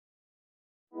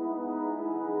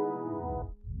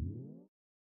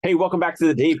Hey, welcome back to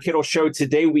the Dave Kittle Show.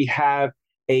 Today we have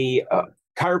a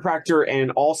chiropractor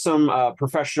and awesome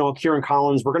professional, Kieran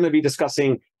Collins. We're going to be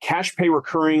discussing cash pay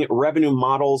recurring revenue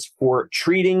models for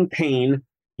treating pain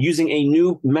using a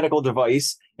new medical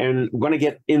device. And we're going to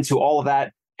get into all of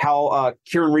that, how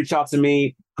Kieran reached out to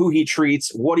me, who he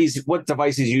treats, what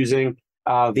device he's using,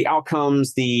 the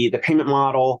outcomes, the payment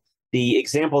model, the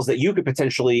examples that you could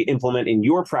potentially implement in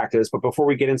your practice. But before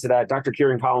we get into that, Dr.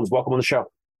 Kieran Collins, welcome on the show.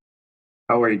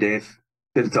 How are you, Dave?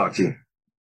 Good to talk to you.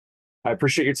 I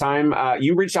appreciate your time.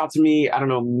 You reached out to me, I don't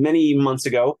know, many months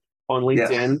ago on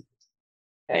LinkedIn.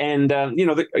 Yes. And,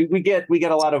 we get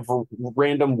a lot of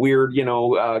random weird,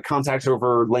 contacts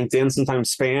over LinkedIn,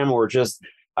 sometimes spam or just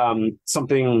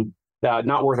something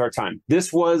not worth our time.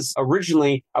 This was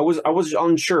originally, I was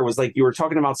unsure. It was like you were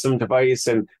talking about some device,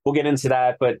 and we'll get into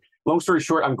that. But long story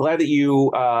short, I'm glad that you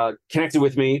connected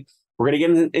with me. We're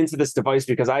going to get into this device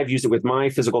because I've used it with my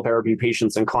physical therapy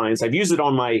patients and clients. I've used it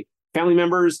on my family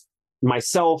members,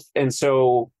 myself, and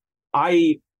so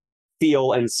I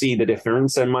feel and see the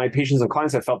difference, and my patients and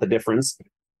clients have felt the difference.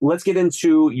 Let's get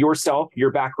into yourself,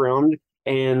 your background,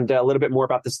 and a little bit more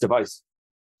about this device.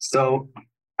 So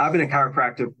I've been a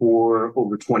chiropractor for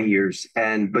over 20 years,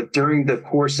 but during the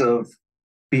course of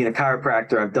being a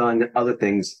chiropractor, I've done other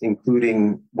things,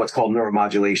 including what's called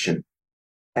neuromodulation.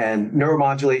 And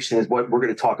neuromodulation is what we're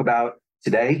going to talk about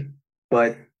today.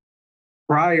 But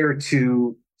prior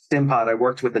to StimPod, I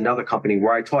worked with another company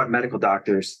where I taught medical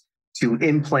doctors to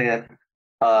implant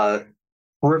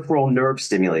peripheral nerve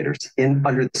stimulators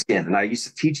under the skin. And I used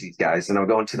to teach these guys, and I would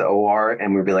go into the OR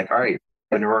and we'd be like, all right,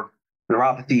 a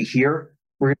neuropathy here.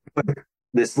 We're going to put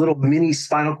this little mini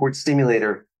spinal cord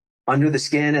stimulator under the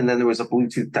skin. And then there was a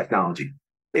Bluetooth technology.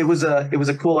 It was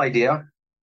a cool idea,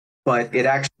 but it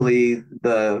actually,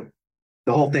 the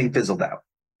whole thing fizzled out.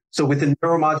 So with the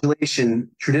neuromodulation,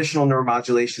 traditional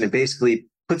neuromodulation, it basically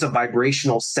puts a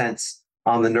vibrational sense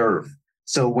on the nerve.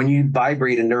 So when you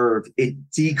vibrate a nerve, it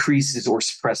decreases or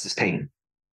suppresses pain.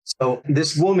 So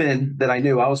this woman that I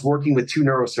knew, I was working with two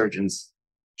neurosurgeons.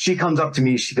 She comes up to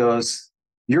me, she goes,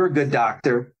 "You're a good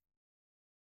doctor.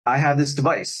 I have this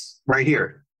device right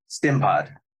here,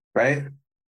 StimPod, right?"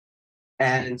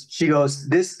 And she goes,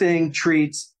 "This thing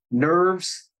treats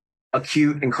nerves,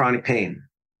 acute and chronic pain."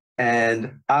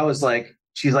 And I was like,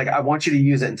 she's like, "I want you to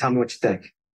use it and tell me what you think."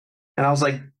 And I was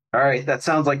like, all right, that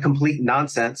sounds like complete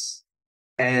nonsense.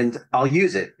 And I'll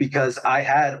use it because I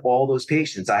had all those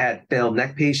patients. I had failed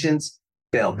neck patients,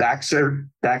 failed back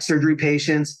surgery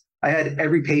patients. I had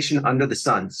every patient under the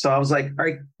sun. So I was like, all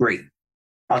right, great.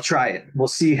 I'll try it. We'll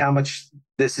see how much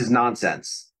this is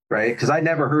nonsense, right? Because I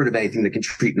never heard of anything that can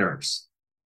treat nerves.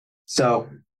 So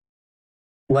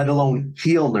let alone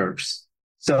heal nerves.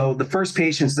 So the first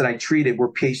patients that I treated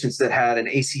were patients that had an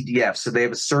ACDF. So they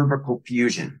have a cervical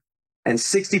fusion. And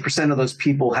 60% of those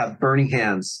people have burning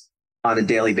hands on a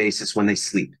daily basis when they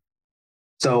sleep.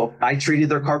 So I treated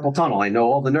their carpal tunnel. I know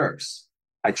all the nerves.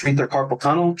 I treat their carpal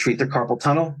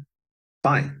tunnel,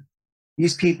 fine.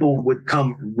 These people would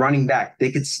come running back.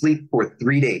 They could sleep for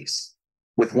 3 days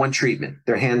with one treatment.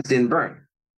 Their hands didn't burn.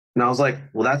 And I was like,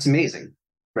 well, that's amazing,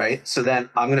 right? So then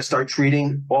I'm going to start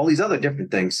treating all these other different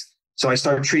things. So I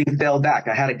started treating failed back.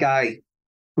 I had a guy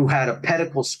who had a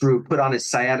pedicle screw put on his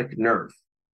sciatic nerve,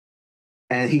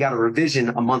 and he got a revision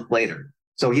a month later.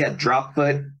 So he had drop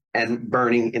foot and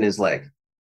burning in his leg.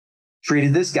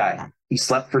 Treated this guy. He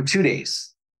slept for 2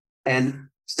 days. And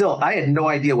still, I had no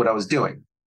idea what I was doing.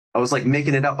 I was like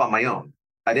making it up on my own.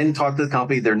 I didn't talk to the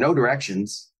company. There are no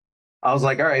directions. I was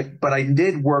like, all right, but I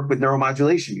did work with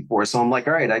neuromodulation before. So I'm like,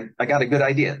 all right, I got a good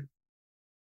idea.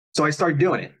 So I started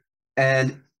doing it.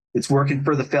 And it's working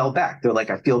for the failed back. They're like,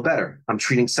 I feel better. I'm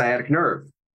treating sciatic nerve.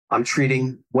 I'm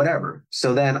treating whatever.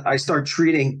 So then I start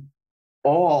treating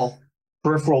all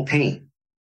peripheral pain.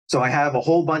 So I have a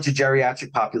whole bunch of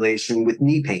geriatric population with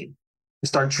knee pain. I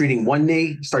start treating one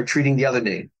knee, start treating the other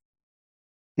knee.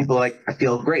 People are like, I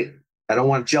feel great. I don't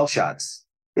want gel shots.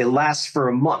 It lasts for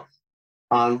a month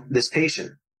on this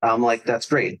patient. I'm like, that's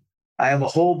great. I have a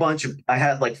whole bunch of, I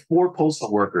had like 4 postal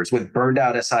workers with burned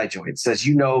out SI joints. As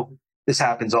you know, this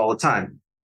happens all the time.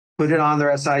 Put it on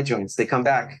their SI joints. They come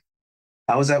back.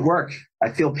 I was at work. I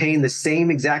feel pain the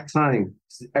same exact time.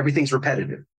 Everything's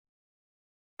repetitive.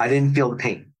 I didn't feel the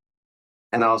pain.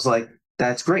 And I was like,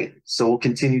 that's great. So we'll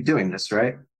continue doing this,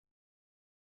 right?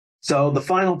 So the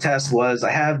final test was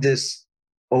I have this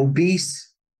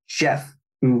obese chef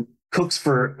who cooks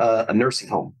for a nursing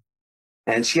home.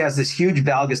 And she has this huge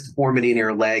valgus deformity in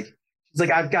her leg. She's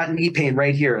like, I've got knee pain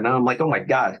right here. And I'm like, oh my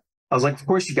God. I was like, of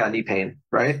course you got knee pain,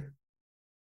 right?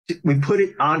 We put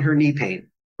it on her knee pain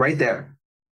right there.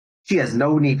 She has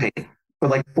no knee pain. for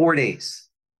like 4 days.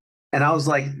 And I was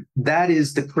like, that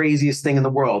is the craziest thing in the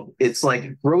world. It's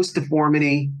like gross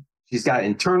deformity. She's got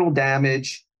internal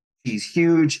damage. She's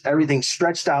huge. Everything's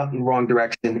stretched out in the wrong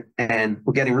direction, and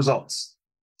we're getting results.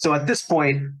 So at this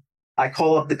point, I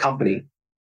call up the company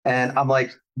and I'm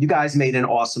like, you guys made an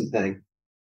awesome thing.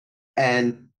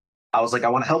 And I was like, I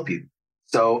want to help you.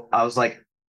 So I was like,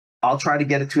 I'll try to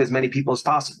get it to as many people as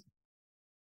possible.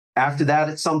 After that,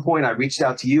 at some point, I reached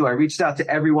out to you. I reached out to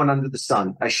everyone under the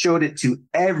sun. I showed it to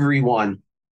everyone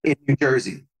in New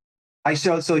Jersey.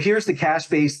 So here's the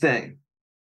cash-based thing.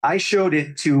 I showed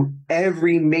it to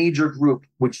every major group,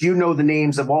 which you know the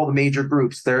names of all the major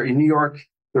groups. They're in New York,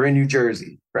 they're in New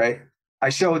Jersey, right? I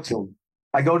show it to them.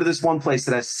 I go to this one place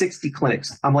that has 60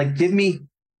 clinics. I'm like, give me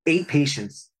 8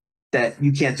 patients that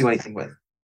you can't do anything with.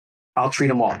 I'll treat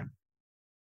them all.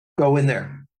 Go in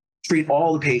there, treat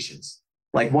all the patients.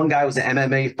 Like one guy was an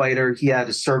MMA fighter. He had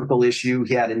a cervical issue.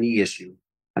 He had a knee issue.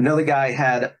 Another guy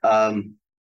had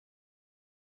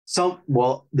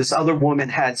this other woman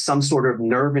had some sort of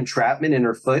nerve entrapment in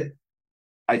her foot.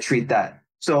 I treat that.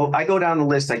 So I go down the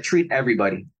list. I treat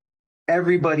everybody.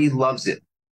 Everybody loves it.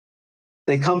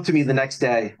 They come to me the next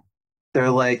day. They're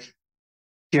like,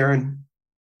 Kieran,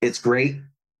 it's great.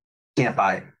 Can't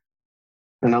buy it.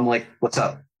 And I'm like, what's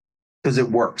up? Because it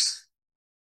works.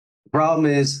 The problem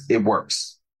is it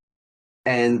works.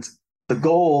 And the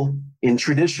goal in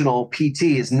traditional PT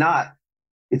is not,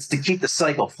 it's to keep the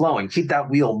cycle flowing, keep that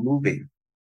wheel moving.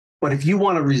 But if you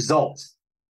want a result,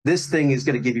 this thing is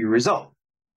going to give you a result.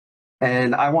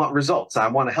 And I want results. I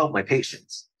want to help my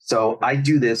patients. So I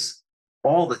do this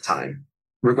all the time,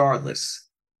 regardless.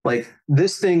 Like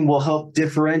this thing will help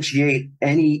differentiate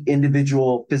any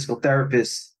individual physical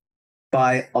therapist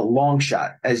by a long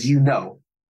shot, as you know.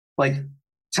 Like,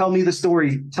 tell the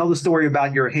story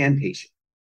about your hand patient.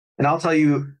 And I'll tell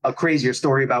you a crazier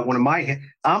story about one of my,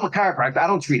 I'm a chiropractor. I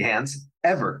don't treat hands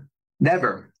ever,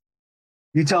 never.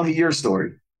 You tell me your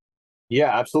story.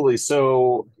 Yeah, absolutely.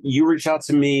 So you reached out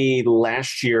to me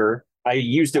last year. I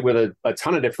used it with a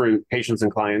ton of different patients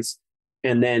and clients.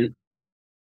 And then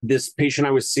this patient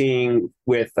I was seeing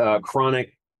with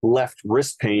chronic left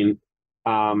wrist pain,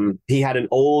 he had an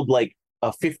old, like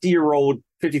a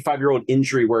 55-year-old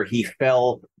injury where he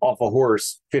fell off a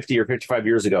horse 50 or 55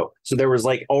 years ago. So there was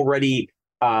like already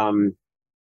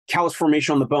callus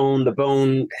formation on the bone. The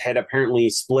bone had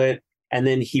apparently split, and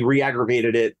then he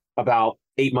re-aggravated it about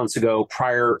 8 months ago,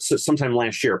 sometime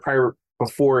last year,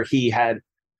 before he had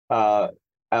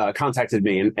contacted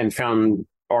me and found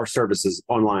our services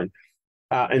online.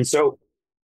 And so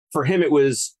for him, it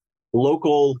was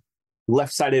local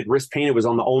left-sided wrist pain. It was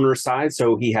on the owner's side.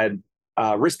 So he had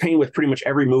wrist pain with pretty much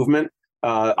every movement,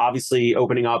 obviously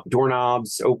opening up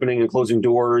doorknobs, opening and closing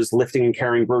doors, lifting and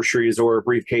carrying groceries or a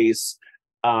briefcase,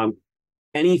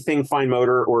 anything fine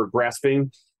motor or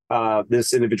grasping,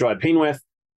 this individual had pain with.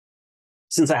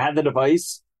 Since I had the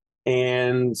device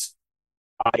and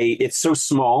it's so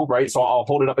small, right? So I'll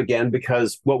hold it up again,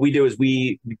 because what we do is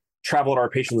we travel to our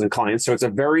patients and clients. So it's a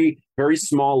very, very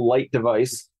small, light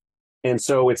device. And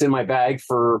so it's in my bag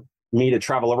for me to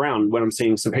travel around when I'm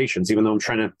seeing some patients, even though I'm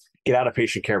trying to get out of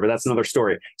patient care, but that's another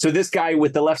story. So this guy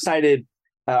with the left-sided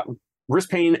wrist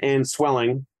pain and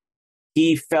swelling,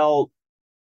 he felt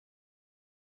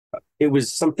it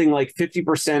was something like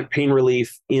 50% pain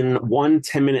relief in one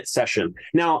 10-minute session.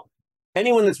 Now,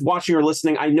 anyone that's watching or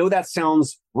listening, I know that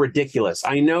sounds ridiculous.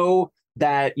 I know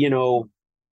that,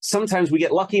 sometimes we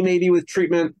get lucky maybe with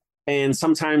treatment, and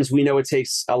sometimes we know it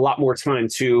takes a lot more time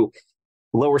to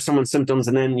lower someone's symptoms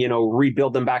and then,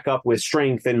 rebuild them back up with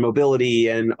strength and mobility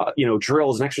and,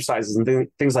 drills and exercises and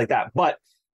things like that. But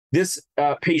this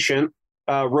patient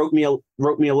wrote me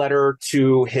a letter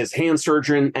to his hand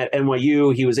surgeon at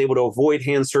NYU. He was able to avoid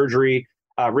hand surgery,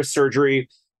 wrist surgery,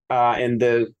 and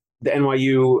the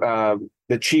NYU,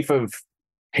 the chief of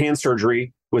hand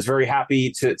surgery, was very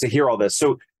happy to hear all this.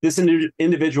 So this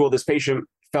individual, this patient,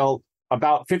 felt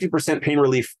about 50% pain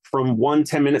relief from one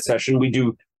 10-minute session. We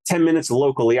do 10 minutes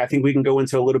locally. I think we can go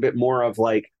into a little bit more of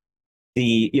like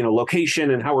the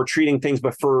location and how we're treating things.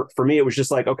 But for me, it was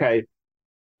just like, okay,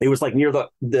 it was like near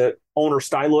the ulnar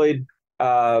styloid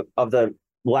of the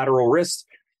lateral wrist.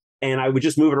 And I would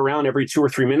just move it around every 2 or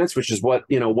 3 minutes, which is what,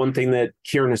 one thing that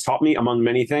Kieran has taught me among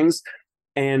many things.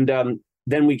 And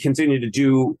then we continue to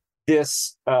do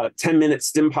this 10-minute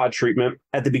stim pod treatment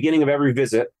at the beginning of every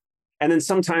visit. And then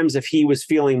sometimes if he was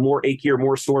feeling more achy or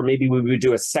more sore, maybe we would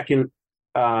do a second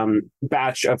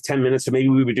batch of 10 minutes. So maybe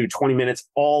we would do 20 minutes.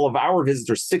 All of our visits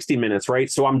are 60 minutes, right?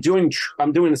 So I'm doing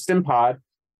a stim pod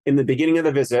in the beginning of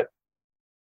the visit.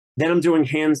 Then I'm doing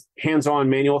hands-on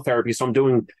manual therapy. So I'm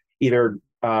doing either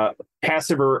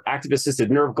passive or active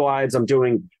assisted nerve glides. I'm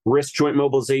doing wrist joint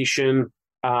mobilization.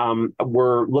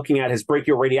 We're looking at his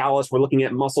brachioradialis. We're looking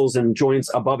at muscles and joints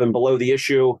above and below the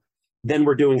issue. Then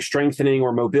we're doing strengthening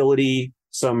or mobility,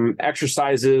 some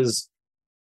exercises.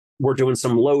 We're doing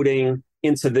some loading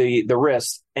into the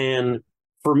wrist. And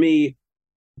for me,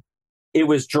 it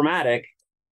was dramatic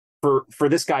for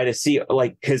this guy to see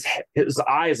like his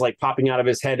eyes like popping out of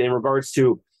his head in regards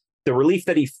to the relief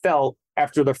that he felt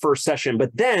after the first session.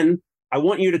 But then I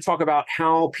want you to talk about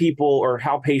how people or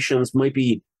how patients might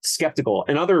be skeptical,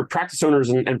 and other practice owners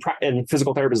and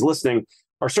physical therapists listening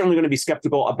are certainly going to be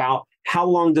skeptical about how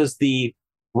long does the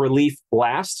relief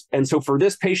last. And so for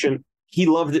this patient, he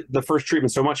loved the first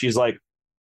treatment so much. He's like,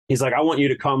 I want you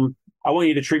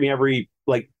to treat me every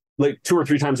like 2 or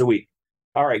 3 times a week.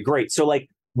 All right, great. So like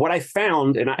what I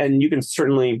found, and you can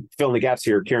certainly fill in the gaps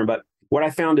here, Kieran, but what I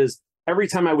found is every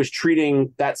time I was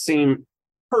treating that same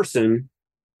person,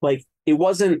 like it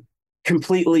wasn't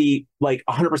completely like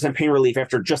 100% pain relief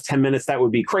after just 10 minutes. That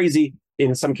would be crazy.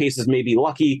 In some cases, maybe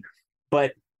lucky,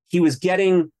 but he was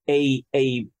getting a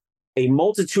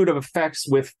multitude of effects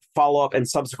with follow-up and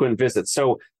subsequent visits.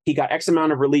 So he got X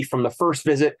amount of relief from the first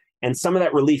visit, and some of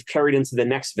that relief carried into the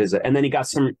next visit. And then he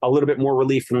got a little bit more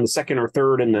relief from the second or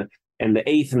third and the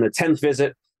 8th and the 10th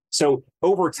visit. So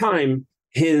over time,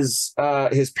 his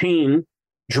pain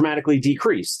dramatically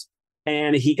decreased.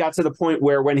 And he got to the point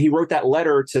where when he wrote that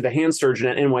letter to the hand surgeon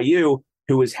at NYU,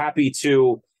 who was happy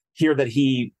to hear that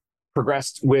he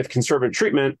progressed with conservative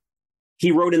treatment,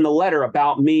 he wrote in the letter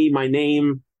about me, my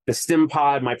name, the stim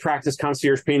pod, my practice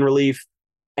concierge pain relief,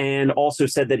 and also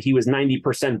said that he was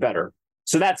 90% better.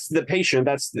 So that's the patient.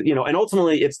 That's, and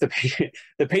ultimately it's the patient.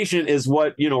 The patient is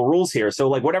what, rules here. So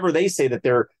like whatever they say that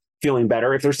they're feeling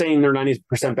better, if they're saying they're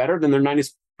 90% better, then they're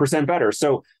 90% better.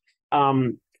 So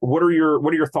what are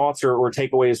your thoughts or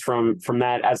takeaways from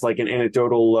that as like an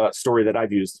anecdotal story that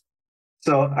I've used?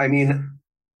 So, I mean,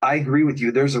 I agree with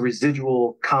you. There's a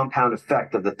residual compound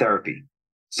effect of the therapy.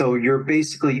 So you're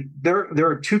basically, there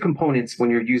are 2 components when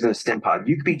you're using a stim pod.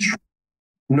 You could be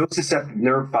nociceptive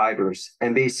nerve fibers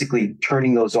and basically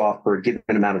turning those off for a given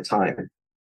amount of time.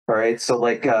 All right. So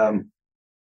like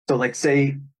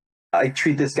say I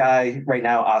treat this guy right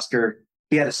now, Oscar,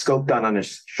 he had a scope done on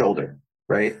his shoulder,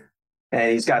 right?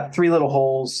 And he's got 3 little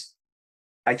holes.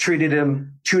 I treated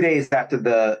him 2 days after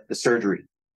the surgery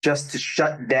just to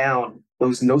shut down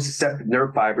those nociceptive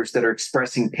nerve fibers that are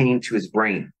expressing pain to his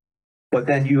brain. But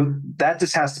then that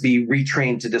just has to be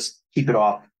retrained to just keep it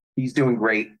off. He's doing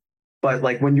great. But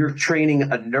like when you're training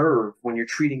a nerve, when you're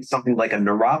treating something like a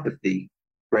neuropathy,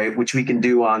 right, which we can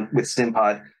do with stim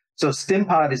pod. So stim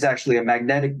pod is actually a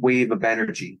magnetic wave of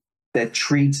energy that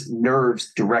treats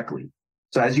nerves directly.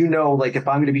 So as you know, like if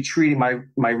I'm going to be treating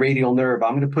my radial nerve,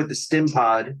 I'm going to put the stim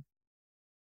pod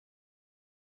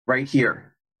right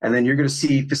here, and then you're going to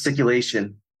see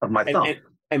fasciculation of my thumb.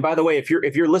 And by the way, if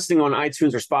you're listening on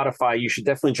iTunes or Spotify, you should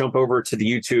definitely jump over to the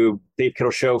YouTube Dave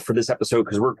Kittle Show for this episode,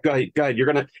 because go ahead. You're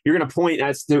gonna point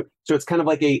as to, so it's kind of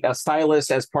like a stylus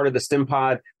as part of the stim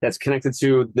pod that's connected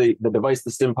to the device,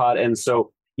 the stim pod, and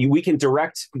so we can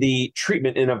direct the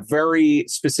treatment in a very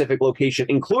specific location,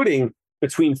 including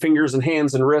between fingers and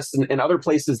hands and wrists and other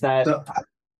places that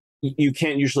you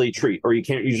can't usually treat or you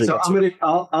can't usually. So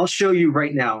I'll show you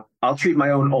right now. I'll treat my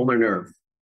own ulnar nerve.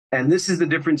 And this is the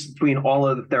difference between all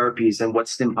of the therapies and what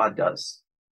stim pod does.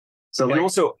 So, and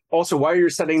also while you're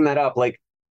setting that up, like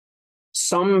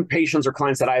some patients or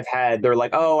clients that I've had, they're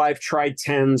like, "Oh, I've tried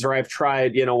TENS or I've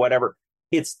tried, whatever."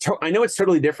 I know it's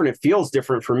totally different. It feels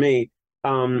different for me.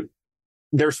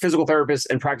 There's physical therapists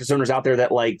and practice owners out there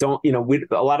that like don't,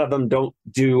 a lot of them don't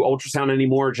do ultrasound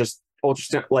anymore, just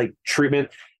ultrasound like treatment,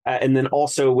 and then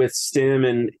also with stim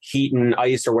and heat and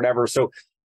ice or whatever. So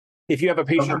if you have a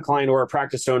patient or client or a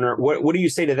practice owner, what do you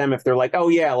say to them if they're like, "Oh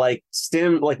yeah, like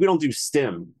stim, like we don't do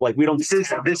stim, like we don't." This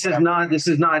is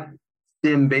not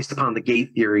stim based upon the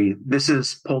gate theory. This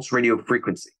is pulse radio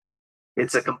frequency.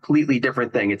 It's a completely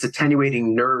different thing. It's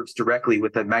attenuating nerves directly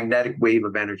with a magnetic wave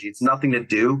of energy. It's nothing to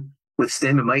do with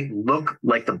stim. It might look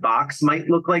like the box might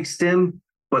look like stim,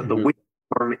 but the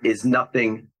waveform is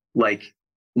nothing like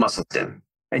muscle stim.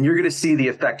 And you're going to see the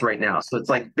effect right now. So it's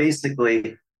like basically,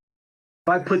 if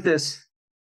I put this,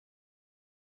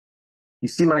 you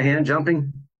see my hand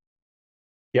jumping?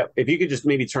 Yep. If you could just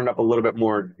maybe turn it up a little bit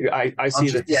more. I see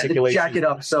the fasciculation. Jack it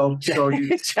up. So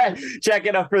you jack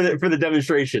it up for the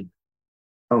demonstration.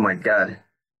 Oh my God.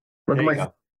 Look at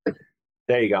my.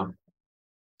 There you go.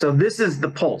 So this is the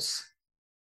pulse.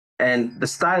 And the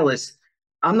stylus,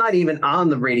 I'm not even on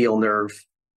the radial nerve.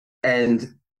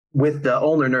 And with the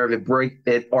ulnar nerve,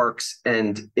 it arcs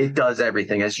and it does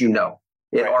everything, as you know.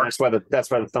 Right, that's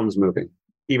why the thumb's moving,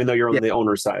 even though you're on the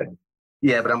owner's side.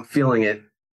 Yeah, but I'm feeling it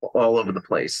all over the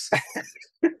place.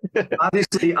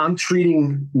 Obviously, I'm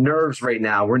treating nerves right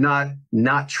now. We're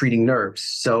not treating nerves.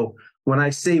 So when I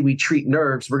say we treat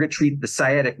nerves, we're going to treat the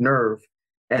sciatic nerve.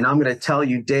 And I'm going to tell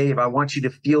you, Dave, I want you to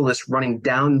feel this running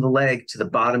down the leg to the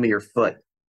bottom of your foot.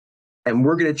 And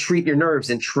we're going to treat your nerves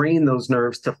and train those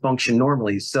nerves to function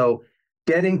normally. So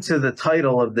getting to the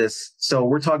title of this, so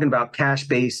we're talking about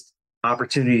cash-based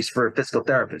opportunities for physical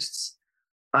therapists.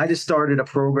 I just started a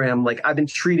program, like I've been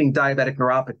treating diabetic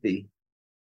neuropathy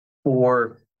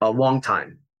for a long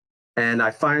time. And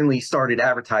I finally started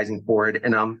advertising for it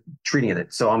and I'm treating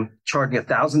it. So I'm charging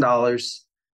 $1,000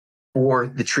 for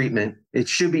the treatment. It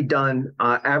should be done.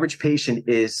 Average patient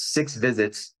is 6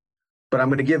 visits, but I'm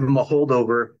going to give them a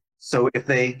holdover. So if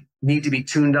they need to be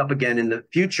tuned up again in the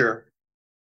future,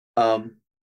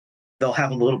 they'll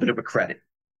have a little bit of a credit.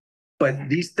 But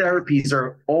these therapies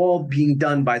are all being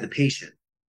done by the patient.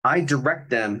 I direct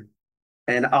them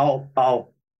and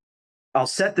I'll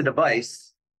set the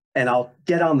device and I'll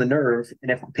get on the nerve.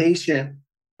 And if a patient,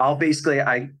 I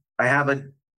have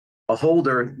a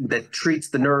holder that treats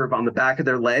the nerve on the back of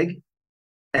their leg,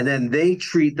 and then they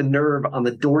treat the nerve on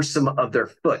the dorsum of their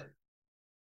foot.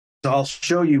 So I'll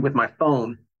show you with my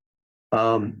phone.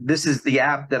 This is the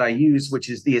app that I use, which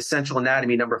is the Essential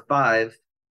Anatomy #5.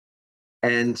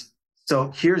 And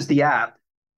so here's the app,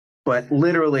 but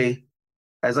literally,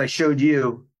 as I showed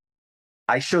you,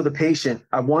 I show the patient,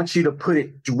 I want you to put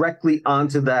it directly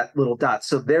onto that little dot.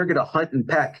 So they're going to hunt and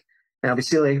peck. And I'll be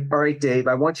saying, all right, Dave,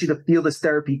 I want you to feel this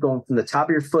therapy going from the top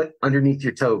of your foot underneath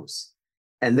your toes.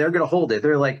 And they're going to hold it.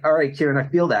 They're like, all right, Kieran, I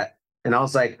feel that. And I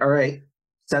was like, all right,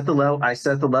 set the level. I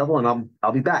set the level and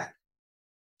I'll be back.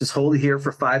 Just hold it here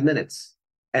for 5 minutes.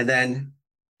 And then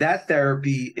that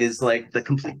therapy is like the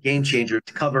complete game changer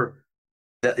to cover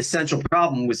the essential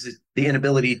problem, was the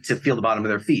inability to feel the bottom of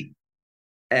their feet.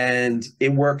 And it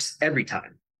works every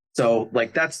time. So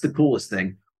like, that's the coolest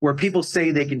thing. Where people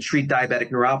say they can treat diabetic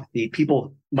neuropathy,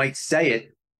 people might say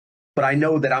it, but I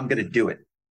know that I'm going to do it.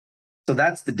 So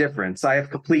that's the difference. I have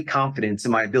complete confidence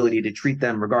in my ability to treat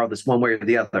them regardless, one way or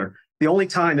the other. The only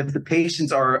time, if the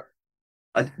patients are,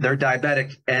 they're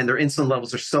diabetic and their insulin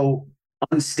levels are so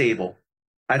unstable,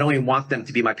 I don't even want them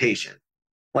to be my patient.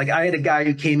 Like I had a guy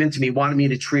who came into me, wanted me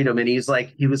to treat him, and he was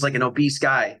like an obese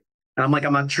guy. And I'm like,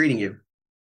 I'm not treating you.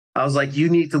 I was like, you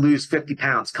need to lose 50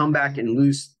 pounds. Come back and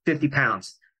lose 50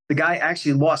 pounds. The guy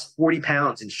actually lost 40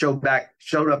 pounds and showed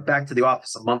up back to the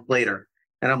office a month later.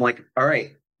 And I'm like, all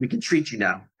right, we can treat you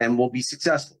now and we'll be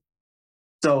successful.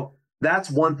 So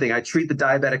that's one thing. I treat the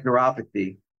diabetic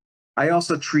neuropathy. I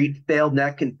also treat failed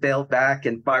neck and failed back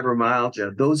and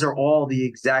fibromyalgia. Those are all the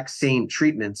exact same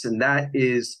treatments. And that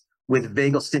is with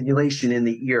vagal stimulation in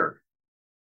the ear.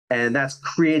 And that's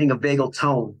creating a vagal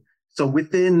tone. So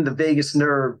within the vagus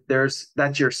nerve,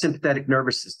 that's your sympathetic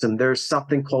nervous system. There's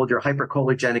something called your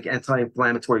hypercholinergic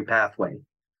anti-inflammatory pathway.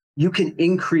 You can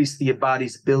increase the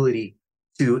body's ability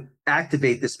to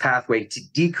activate this pathway to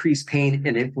decrease pain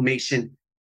and inflammation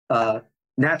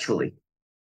naturally.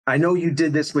 I know you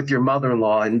did this with your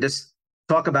mother-in-law, and just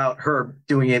talk about her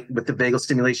doing it with the vagal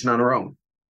stimulation on her own.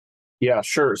 Yeah,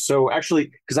 sure. So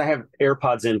actually, because I have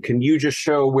AirPods in, can you just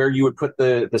show where you would put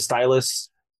the stylus?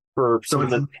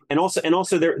 And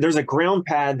also there's a ground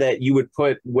pad that you would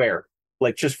put where,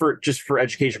 like just for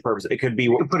education purposes. It could be,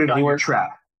 you can put it anywhere.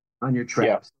 On your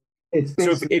trap. Yeah. It's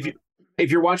so if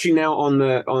you're watching now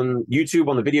on YouTube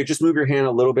on the video, just move your hand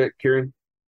a little bit, Kieran.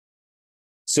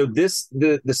 So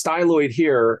the styloid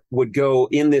here would go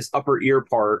in this upper ear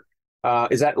part.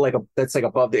 Is that that's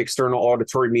above the external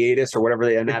auditory meatus or whatever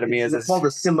the anatomy is? It's called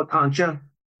the cymbal concha.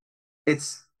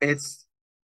 It's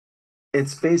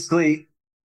basically,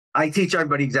 I teach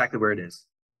everybody exactly where it is.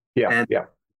 Yeah.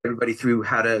 Everybody through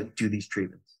how to do these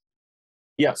treatments.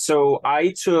 Yeah. So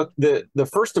I took the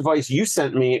first device you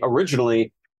sent me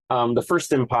originally, the first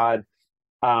StimPod.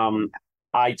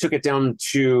 I took it down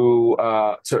to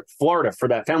Florida for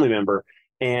that family member,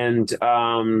 and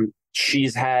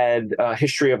she's had a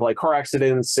history of like car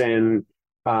accidents and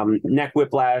neck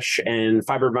whiplash and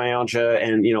fibromyalgia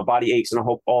and body aches and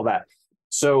all that.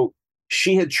 So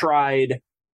she had tried.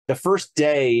 The first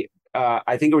day,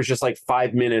 I think it was just like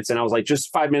 5 minutes. And I was like,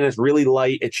 just 5 minutes, really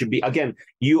light. It should be, again,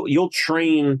 you'll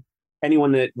train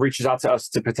anyone that reaches out to us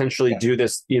to potentially do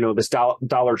this, this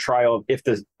dollar trial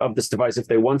of this device if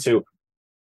they want to.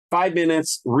 5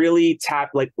 minutes, really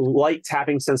like light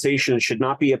tapping sensation. It should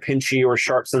not be a pinchy or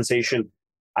sharp sensation.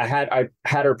 I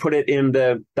had her put it in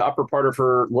the upper part of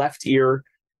her left ear.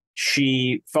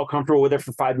 She felt comfortable with it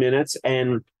for 5 minutes.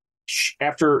 And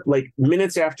after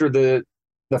minutes after the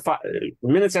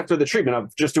minutes after the treatment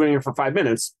of just doing it for 5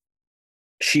 minutes,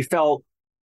 she felt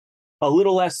a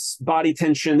little less body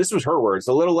tension. This was her words,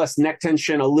 a little less neck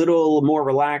tension, a little more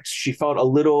relaxed. She felt a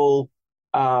little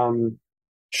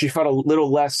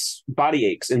less body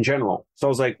aches in general. So I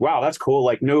was like, wow, that's cool.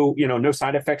 Like no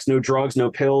side effects, no drugs, no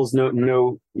pills,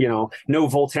 no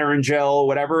Voltaren gel,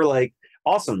 whatever. Like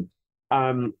awesome.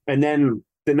 And then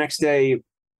the next day,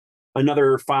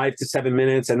 another 5 to 7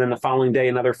 minutes. And then the following day,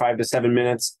 another 5 to 7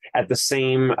 minutes at the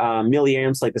same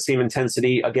milliamps, like the same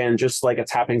intensity. Again, just like a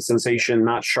tapping sensation,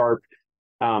 not sharp,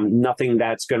 nothing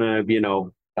that's going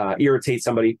to, irritate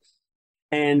somebody.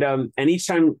 And each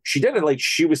time she did it, like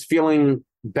she was feeling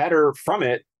better from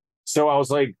it. So I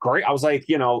was like, great. I was like,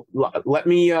 let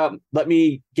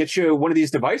me get you one of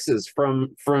these devices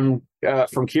from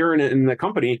Kieran and the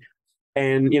company,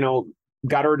 and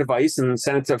got her a device and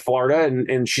sent it to Florida,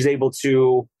 and she's able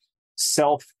to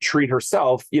self-treat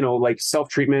herself, like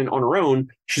self-treatment on her own.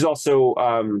 She's also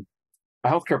a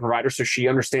healthcare provider, so she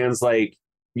understands like,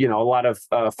 a lot of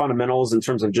fundamentals in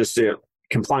terms of just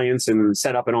compliance and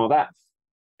setup and all that.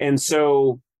 And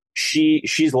so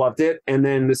she's loved it. And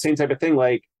then the same type of thing,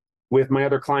 like with my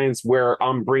other clients where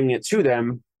I'm bringing it to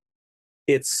them,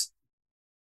 it's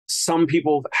some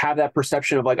people have that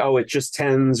perception of like, oh, it's just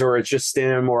TENS or it's just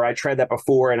stim, or I tried that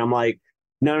before. And I'm like,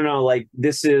 no, like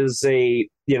this is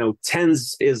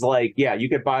TENS is like, yeah, you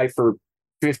could buy for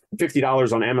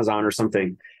 $50 on Amazon or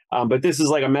something. But this is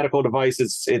like a medical device.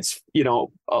 It's a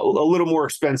little more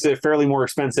expensive, fairly more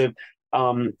expensive,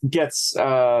 gets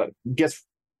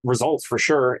results for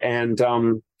sure. And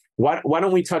why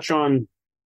don't we touch on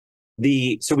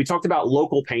so we talked about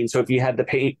local pain. So if you had the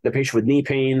patient with knee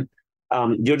pain,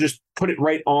 you'll just put it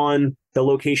right on the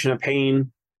location of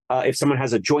pain. If someone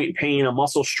has a joint pain, a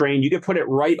muscle strain, you could put it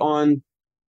right on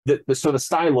so the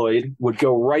styloid would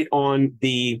go right on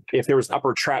if there was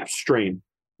upper trap strain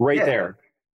right there.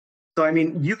 So, I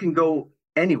mean, you can go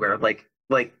anywhere. Like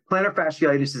plantar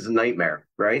fasciitis is a nightmare,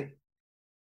 right?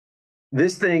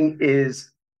 This thing is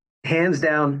hands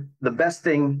down the best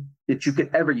thing that you could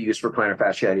ever use for plantar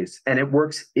fasciitis, and it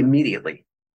works immediately.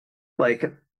 Like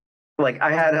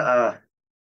I had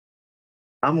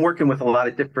I'm working with a lot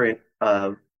of different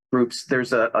groups.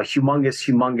 There's a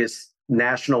humongous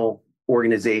national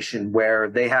organization where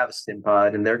they have a stim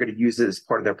pod and they're going to use it as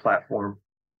part of their platform.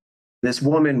 This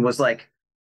woman was like,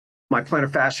 my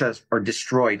plantar fascia are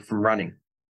destroyed from running.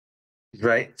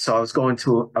 Right. So I was going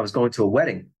to a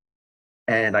wedding,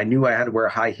 and I knew I had to wear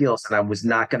high heels and I was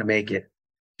not going to make it.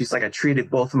 She's like, I treated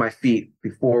both of my feet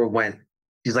before it went.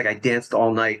 She's like, I danced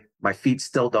all night. My feet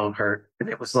still don't hurt. And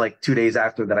it was like 2 days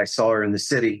after that I saw her in the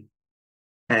city.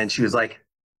 And she was like,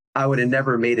 I would have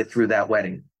never made it through that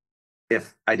wedding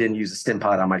if I didn't use a stim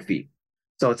pod on my feet.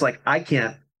 So it's like, I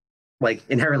can't, like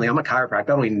inherently, I'm a chiropractor. I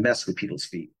don't even mess with people's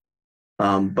feet.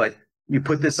 But you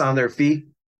put this on their feet,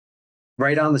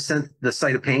 right on the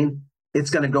site of pain,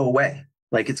 it's going to go away.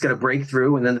 Like it's going to break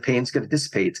through, and then the pain's going to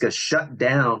dissipate. It's going to shut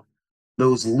down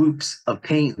those loops of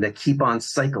pain that keep on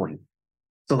cycling.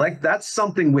 So like that's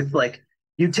something with like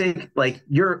you take like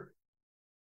you're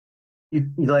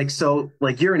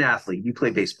an athlete. You play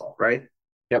baseball, right?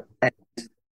 Yep. And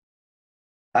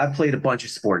I've played a bunch of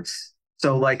sports.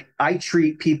 So like I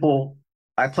treat people.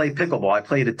 I play pickleball. I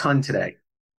played a ton today.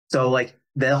 So like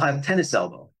they'll have tennis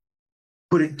elbow.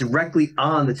 Put it directly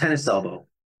on the tennis elbow.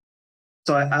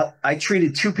 So I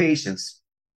treated 2 patients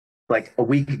like a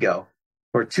week ago,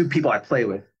 or 2 people I play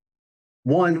with.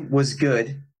 One was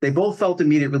good. They both felt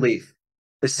immediate relief.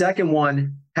 The second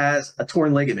one has a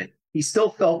torn ligament. He still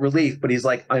felt relief, but he's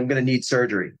like, I'm going to need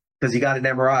surgery because he got an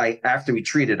MRI after we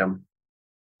treated him.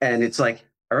 And it's like,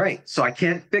 all right, so I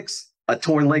can't fix a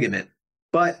torn ligament,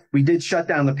 but we did shut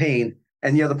down the pain,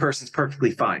 and the other person's perfectly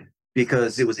fine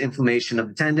because it was inflammation of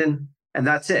the tendon, and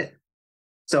that's it.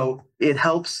 So it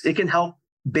can help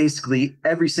basically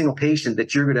every single patient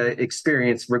that you're going to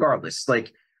experience regardless.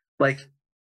 Like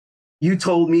you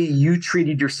told me you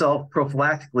treated yourself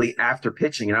prophylactically after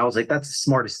pitching, and I was like, that's the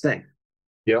smartest thing.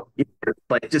 Yep.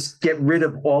 Like just get rid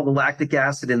of all the lactic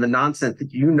acid and the nonsense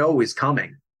that is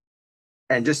coming,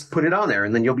 and just put it on there,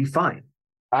 and then you'll be fine.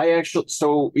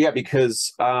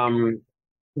 Because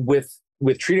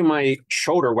with treating my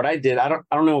shoulder, what I did, I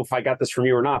don't know if I got this from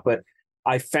you or not, but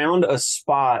I found a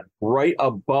spot right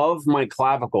above my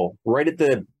clavicle, right at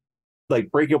the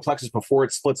like brachial plexus before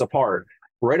it splits apart,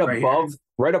 right above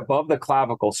the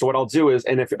clavicle. So what I'll do is,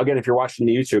 and if you're watching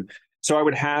the YouTube, so I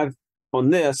would have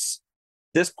on this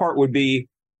part would be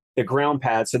the ground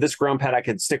pad. So this ground pad I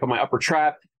could stick on my upper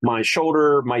trap, my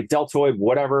shoulder, my deltoid,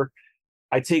 whatever.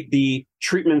 I take the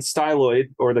treatment styloid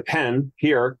or the pen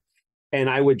here, and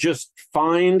I would just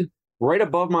find right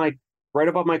above my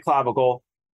clavicle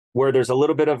where there's a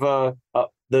little bit of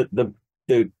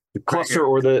the cluster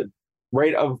or the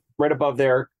right above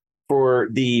there for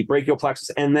the brachial plexus.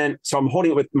 And then, so I'm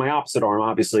holding it with my opposite arm,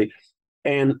 obviously.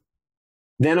 And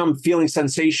then I'm feeling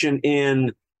sensation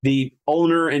in the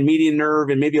ulnar and median nerve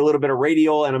and maybe a little bit of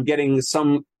radial. And I'm getting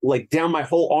some like down my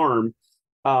whole arm,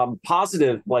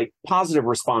 positive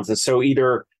responses. So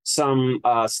either some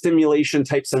stimulation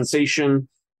type sensation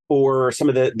or some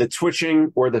of the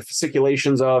twitching or the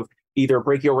fasciculations of either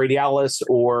brachioradialis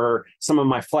or some of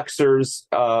my flexors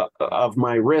of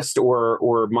my wrist,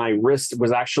 or my wrist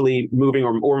was actually moving,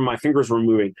 or my fingers were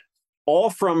moving, all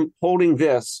from holding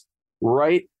this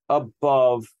right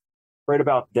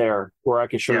about there, where I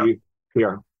can show you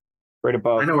here, right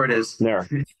above. I know where it is there.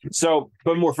 So,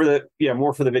 but more for the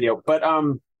video. But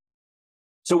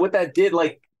so what that did,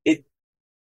 like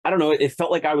I don't know, it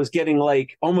felt like I was getting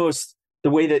like almost the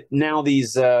way that now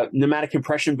these pneumatic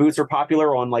compression boots are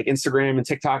popular on like Instagram and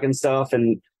TikTok and stuff,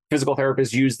 and physical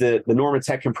therapists use the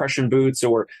Normatec compression boots,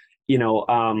 or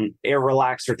Air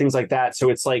Relax or things like that. So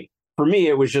it's like, for me,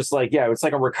 it was just like, it's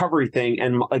like a recovery thing,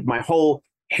 and like my whole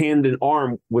hand and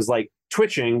arm was like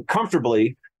twitching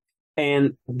comfortably,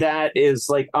 and that is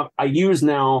like I use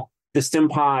now the stim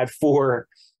pod for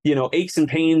aches and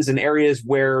pains in areas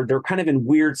where they're kind of in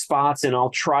weird spots, and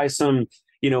I'll try some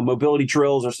mobility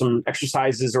drills or some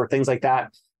exercises or things like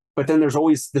that. But then there's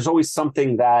always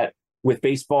something that with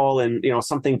baseball, and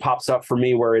something pops up for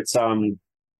me where it's a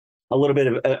little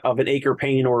bit of an ache or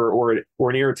pain or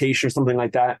an irritation or something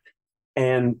like that.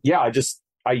 And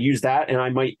I use that, and I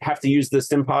might have to use the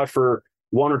stim pod for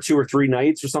 1 or 2 or 3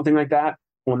 nights or something like that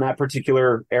on that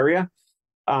particular area.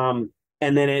 And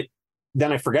then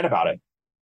I forget about it.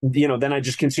 Then I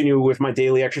just continue with my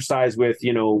daily exercise with,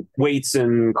 weights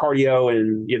and cardio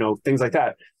and, things like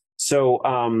that. So,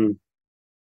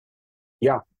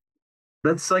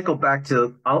 Let's cycle back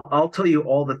to, I'll tell you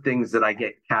all the things that I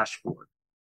get cash for.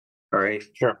 All right.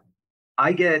 Sure.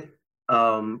 I get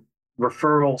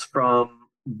referrals from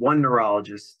one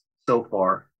neurologist so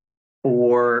far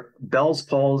for Bell's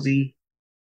palsy,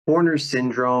 Horner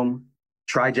syndrome,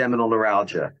 trigeminal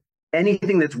neuralgia,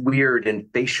 anything that's weird and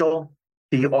facial.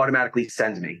 He automatically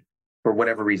sends me for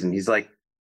whatever reason. He's like,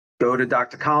 go to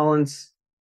Dr. Collins,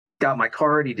 got my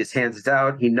card. He just hands it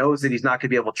out. He knows that he's not going to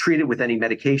be able to treat it with any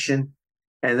medication.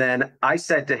 And then I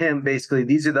said to him, basically,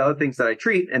 these are the other things that I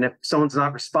treat. And if someone's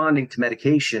not responding to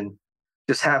medication,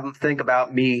 just have them think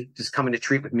about me just coming to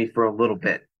treat with me for a little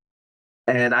bit.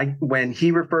 And when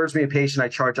he refers me a patient, I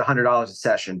charge $100 a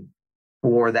session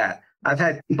for that. I've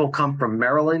had people come from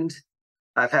Maryland.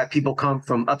 I've had people come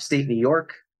from upstate New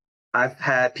York. I've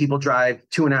had people drive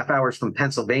 2.5 hours from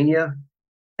Pennsylvania,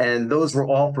 and those were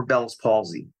all for Bell's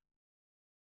palsy.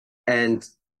 And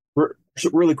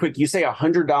really quick, you say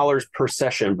 $100 per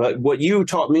session, but what you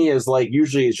taught me is like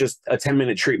usually it's just a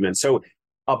 10-minute treatment. So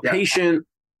a patient,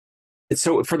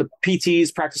 so for the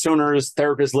PTs, practice owners,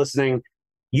 therapists listening,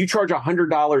 you charge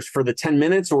 $100 for the 10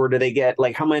 minutes, or do they get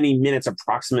like how many minutes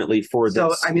approximately for this?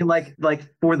 So I mean, like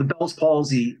for the Bell's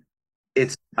palsy,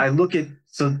 it's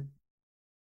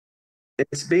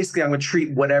basically I'm going to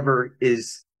treat whatever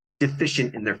is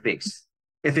deficient in their face.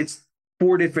 If it's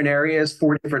 4 different areas,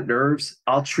 4 different nerves,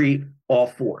 I'll treat all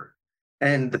 4.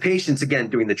 And the patient's, again,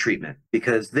 doing the treatment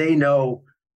because they know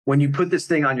when you put this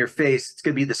thing on your face, it's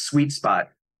going to be the sweet spot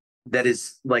that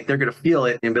is like, they're going to feel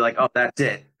it and be like, oh, that's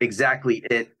it. Exactly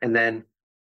it. And then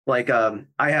like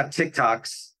I have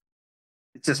TikToks.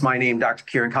 It's just my name, Dr.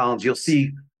 Kieran Collins. You'll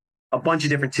see a bunch of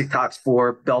different TikToks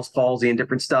for Bell's palsy and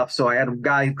different stuff. So I had a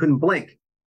guy who couldn't blink,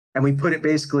 and we put it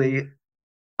basically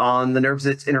on the nerves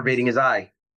that's innervating his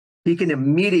eye. He can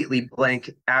immediately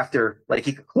blink after, like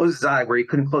he could close his eye where he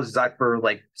couldn't close his eye for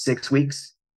like 6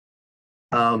 weeks.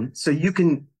 So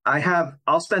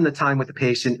I'll spend the time with the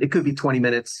patient. It could be 20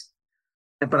 minutes,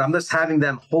 but I'm just having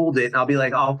them hold it. And I'll be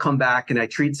like, I'll come back and I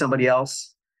treat somebody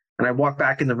else. And I walk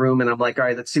back in the room and I'm like, all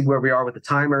right, let's see where we are with the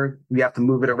timer. We have to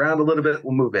move it around a little bit.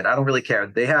 We'll move it. I don't really care.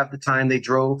 They have the time. They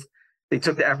drove. They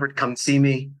took the effort to come see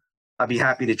me. I'll be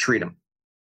happy to treat them.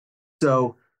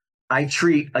 So I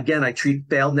treat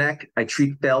failed neck, I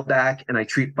treat failed back, and I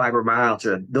treat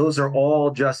fibromyalgia. Those are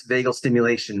all just vagal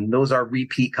stimulation. Those are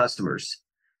repeat customers.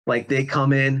 Like they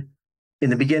come in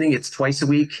the beginning, it's twice a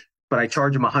week, but I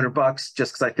charge them $100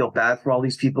 just because I feel bad for all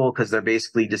these people because they're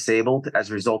basically disabled as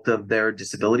a result of their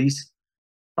disabilities.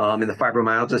 And the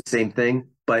fibromyalgia, same thing.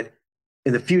 But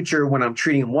in the future, when I'm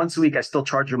treating them once a week, I still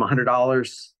charge them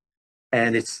 $100.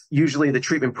 And it's usually the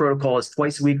treatment protocol is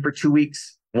twice a week for 2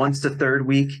 weeks, once the third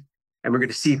week. And we're going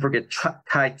to see if we're going to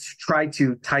try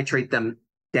to titrate them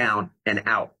down and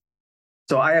out.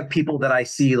 So I have people that I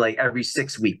see like every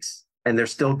 6 weeks and they're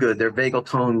still good. Their vagal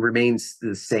tone remains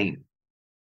the same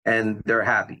and they're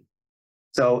happy.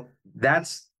 So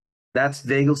that's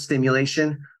vagal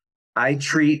stimulation. I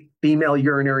treat female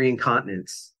urinary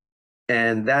incontinence,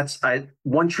 and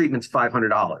one treatment's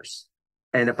 $500.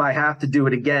 And if I have to do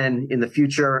it again in the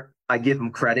future, I give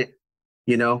them credit,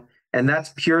 and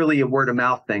that's purely a word of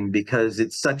mouth thing because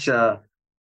it's such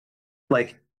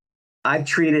I've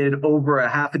treated over a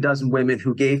half a dozen women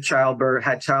who had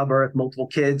childbirth, multiple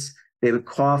kids. They would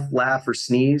cough, laugh, or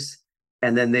sneeze,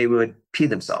 and then they would pee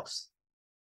themselves.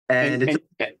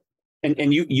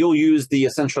 And you'll use the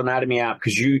Essential Anatomy app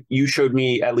because you showed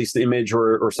me at least the image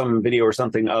or some video or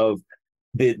something of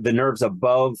the nerves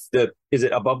above is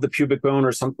it above the pubic bone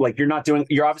or something? Like you're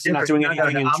obviously not doing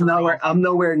anything. I'm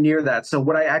nowhere near that. So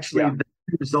what the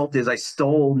result is I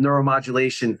stole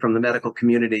neuromodulation from the medical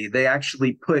community. They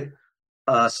actually put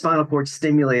a spinal cord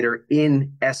stimulator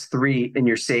in S3 in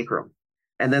your sacrum,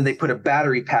 and then they put a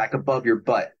battery pack above your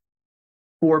butt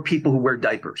for people who wear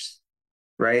diapers,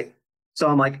 right? So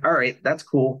I'm like, all right, that's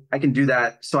cool. I can do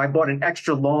that. So I bought an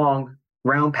extra long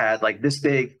round pad like this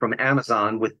big from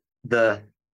Amazon with the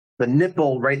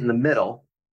nipple right in the middle,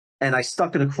 and I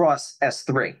stuck it across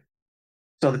S3.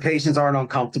 So the patients aren't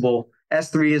uncomfortable.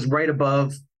 S3 is right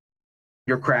above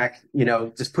your crack,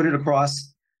 just put it across.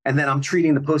 And then I'm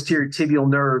treating the posterior tibial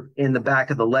nerve in the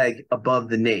back of the leg above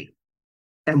the knee.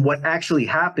 And what actually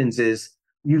happens is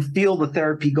you feel the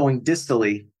therapy going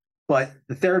distally, but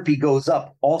the therapy goes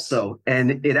up also,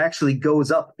 and it actually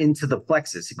goes up into the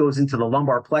plexus. It goes into the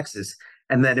lumbar plexus,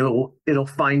 and then it'll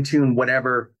fine tune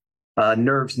whatever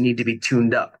nerves need to be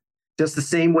tuned up. Just the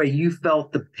same way you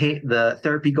felt the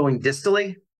therapy going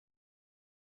distally.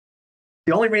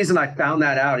 The only reason I found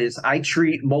that out is I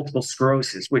treat multiple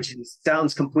sclerosis, which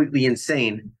sounds completely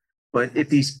insane. But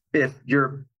if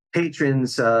your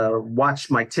patrons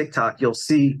watch my TikTok, you'll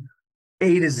see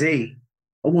A to Z,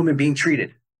 a woman being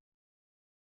treated.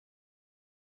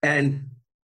 And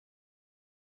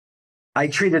I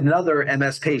treated another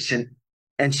MS patient,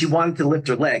 and she wanted to lift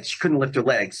her legs. She couldn't lift her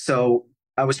legs. So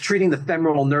I was treating the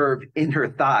femoral nerve in her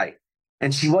thigh,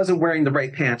 and she wasn't wearing the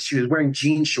right pants. She was wearing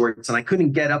jean shorts, and I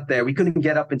couldn't get up there. We couldn't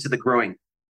get up into the groin.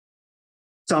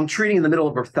 So I'm treating in the middle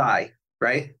of her thigh,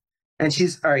 right? And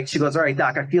she's, all right, she goes, all right,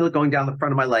 doc, I feel it going down the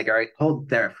front of my leg. All right, hold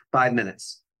there for 5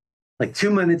 minutes. Like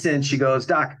 2 minutes in, she goes,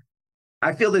 doc,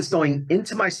 I feel this going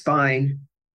into my spine,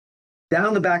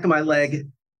 down the back of my leg,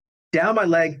 down my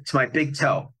leg to my big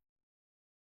toe.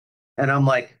 And I'm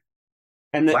like,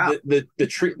 and wow.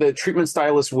 The treatment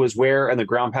stylist was where, and the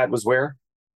ground pad was where?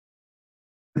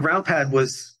 The ground pad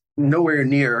was nowhere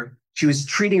near. She was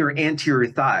treating her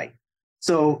anterior thigh.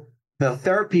 So the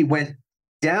therapy went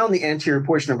down the anterior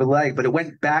portion of her leg, but it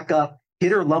went back up,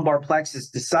 hit her lumbar plexus,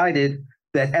 decided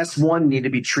that S1 needed to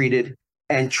be treated,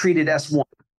 and treated S1.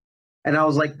 And I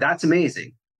was like, that's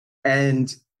amazing.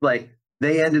 And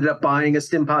they ended up buying a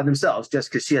stim pod themselves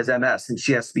just because she has MS and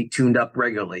she has to be tuned up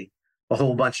regularly, a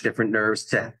whole bunch of different nerves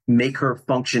to make her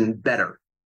function better.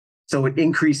 So it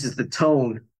increases the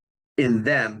tone in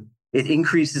them. It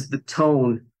increases the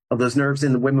tone of those nerves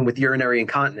in the women with urinary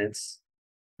incontinence,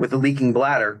 with a leaking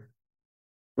bladder.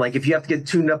 Like if you have to get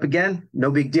tuned up again, no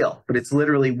big deal, but it's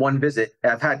literally one visit.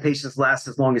 I've had patients last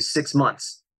as long as 6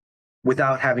 months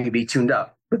without having to be tuned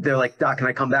up. But they're like, doc, can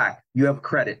I come back? You have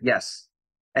credit. Yes.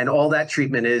 And all that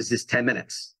treatment is 10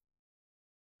 minutes.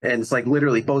 And it's like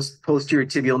literally posterior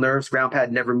tibial nerves, ground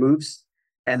pad never moves.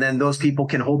 And then those people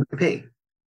can hold the pee.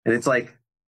 And it's like,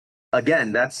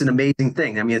 again, that's an amazing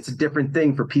thing. I mean, it's a different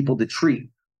thing for people to treat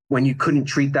when you couldn't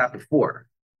treat that before.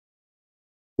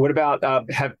 What about,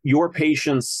 have your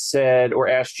patients said or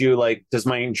asked you, like, does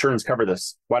my insurance cover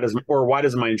this? Why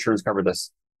doesn't my insurance cover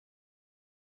this?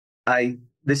 I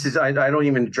don't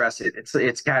even address it.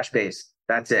 It's cash based.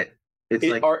 That's it.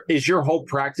 Is your whole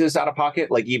practice out of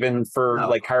pocket? Like even for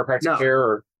chiropractic care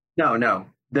or? No.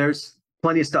 There's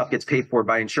plenty of stuff gets paid for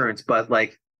by insurance, but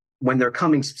like when they're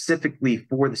coming specifically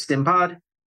for the stim pod,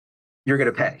 you're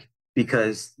going to pay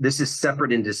because this is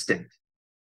separate and distinct,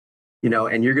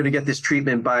 and you're going to get this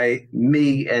treatment by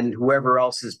me and whoever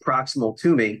else is proximal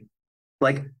to me.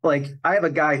 Like I have a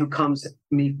guy who comes to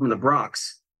me from the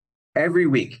Bronx every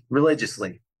week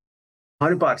religiously,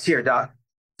 $100 here, doc.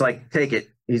 It's like, take it.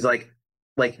 He's like,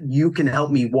 you can help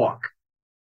me walk.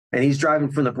 And he's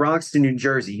driving from the Bronx to New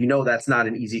Jersey. That's not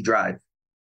an easy drive.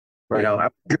 Right. I would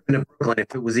have driven to Brooklyn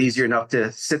if it was easier enough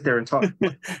to sit there and talk.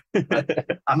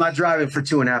 I'm not driving for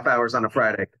 2.5 hours on a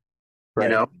Friday,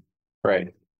 right.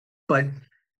 Right. But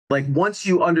like once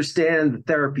you understand the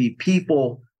therapy,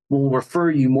 people will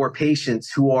refer you more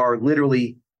patients who are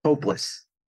literally hopeless.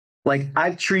 Like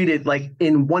I've treated, like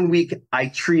in 1 week, I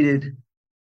treated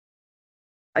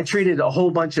a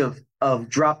whole bunch of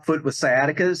drop foot with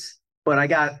sciaticas, but I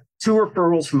got 2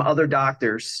 referrals from other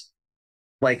doctors,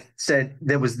 like said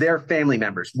that was their family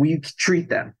members. We treat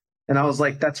them. And I was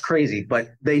like, that's crazy.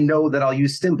 But they know that I'll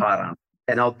use StimPod on them,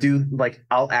 and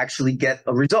I'll actually get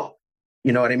a result.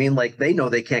 You know what I mean? Like they know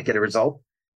they can't get a result.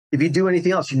 If you do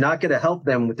anything else, you're not going to help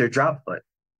them with their drop foot.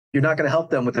 You're not going to help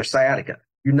them with their sciatica.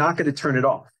 You're not going to turn it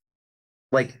off.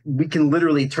 Like we can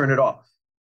literally turn it off.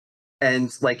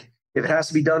 And like, if it has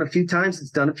to be done a few times,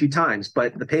 it's done a few times,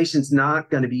 but the patient's not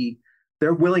going to be,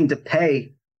 they're willing to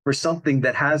pay for something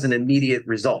that has an immediate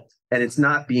result, and it's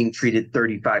not being treated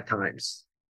 35 times.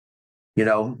 You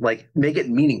know, like make it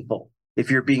meaningful if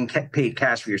you're being paid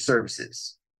cash for your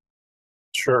services.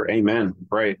 Sure. Amen.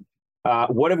 Right.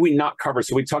 What have we not covered?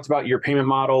 So we talked about your payment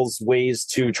models, ways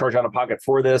to charge out of pocket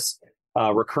for this,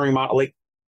 recurring model, like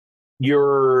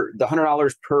the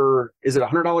 $100 per, is it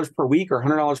 $100 per week or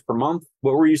 $100 per month?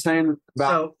 What were you saying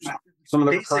about some of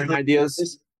the recurring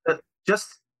ideas?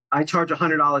 I charge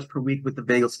 $100 per week with the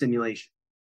vagal stimulation,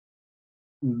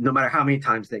 no matter how many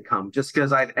times they come, just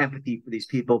because I have empathy for these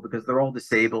people, because they're all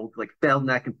disabled, like failed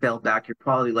neck and failed back. Your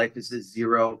quality of life is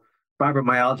 0.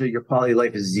 Fibromyalgia, your quality of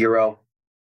life is 0.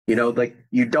 You know, like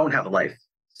you don't have a life.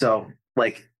 So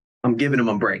like I'm giving them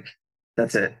a break.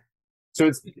 That's it. So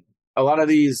it's a lot of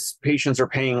these patients are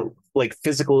paying like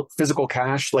physical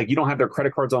cash. Like you don't have their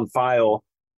credit cards on file,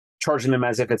 charging them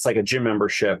as if it's like a gym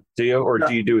membership. Do you? Or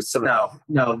do you do something?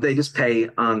 No, they just pay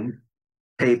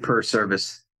per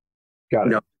service. Got it.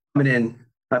 You know, coming in,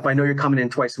 if I know you're coming in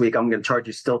twice a week, I'm going to charge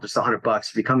you still just $100.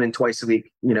 If you come in twice a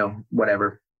week, you know,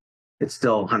 whatever, it's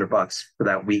still $100 for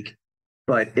that week.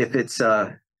 But if it's,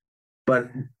 but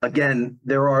again,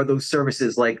 there are those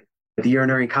services like the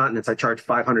urinary incontinence. I charge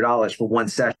 $500 for 1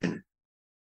 session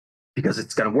because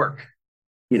it's going to work.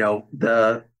 You know,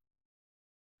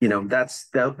 that's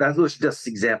just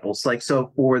examples. Like,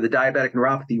 so for the diabetic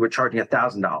neuropathy, we're charging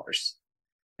 $1,000.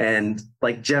 And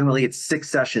like generally it's 6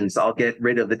 sessions, I'll get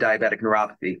rid of the diabetic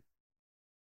neuropathy.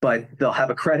 But they'll have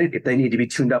a credit if they need to be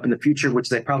tuned up in the future, which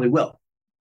they probably will.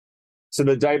 So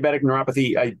the diabetic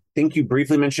neuropathy, I think you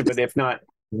briefly mentioned, but if not,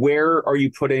 where are you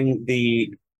putting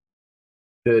the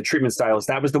treatment stylus?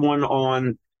 That was the one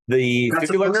on the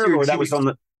fibular nerve, or that was on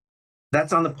the...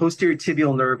 That's on the posterior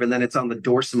tibial nerve, and then it's on the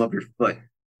dorsum of your foot.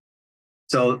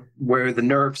 So where the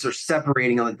nerves are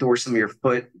separating on the dorsum of your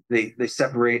foot, they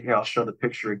separate. Here, I'll show the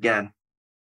picture again.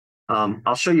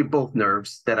 I'll show you both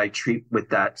nerves that I treat with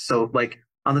that. So like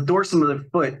on the dorsum of the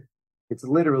foot, it's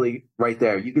literally right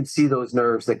there. You can see those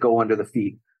nerves that go under the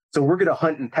feet. So we're going to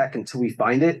hunt and peck until we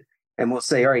find it. And we'll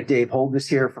say, all right, Dave, hold this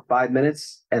here for 5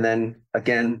 minutes. And then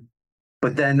again,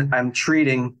 but then I'm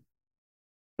treating.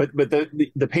 But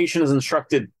the patient is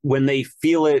instructed when they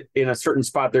feel it in a certain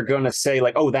spot, they're going to say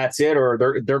like, oh, that's it. Or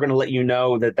they're going to let you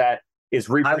know that is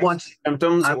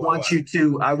symptoms. I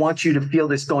want you to feel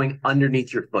this going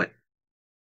underneath your foot.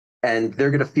 And they're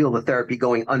going to feel the therapy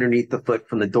going underneath the foot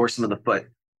from the dorsum of the foot.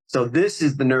 So this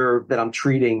is the nerve that I'm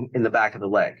treating in the back of the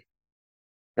leg.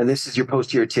 And this is your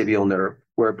posterior tibial nerve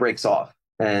where it breaks off.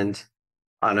 And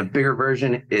on a bigger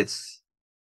version, it's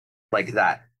like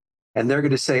that. And they're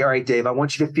going to say, all right, Dave, I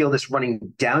want you to feel this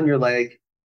running down your leg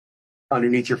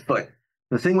underneath your foot.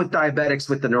 The thing with diabetics,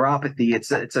 with the neuropathy, it's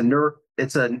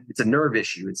a nerve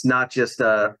issue. It's not just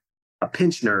a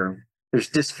pinched nerve. There's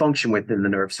dysfunction within the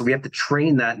nerve. So we have to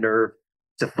train that nerve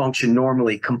to function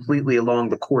normally completely along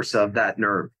the course of that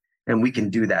nerve. And we can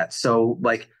do that. So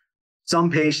like some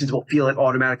patients will feel it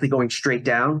automatically going straight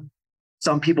down.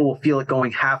 Some people will feel it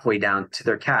going halfway down to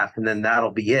their calf, and then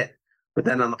that'll be it. But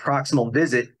then on the proximal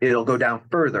visit, it'll go down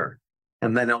further,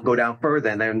 and then it'll go down further.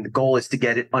 And then the goal is to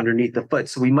get it underneath the foot.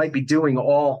 So we might be doing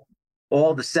all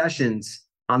the sessions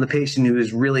on the patient who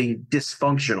is really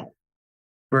dysfunctional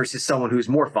versus someone who's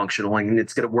more functional, and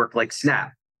it's going to work like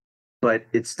snap, but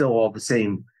it's still all the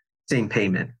same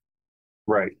payment.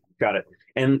 Right. Got it.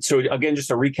 And so again, just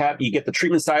to recap, you get the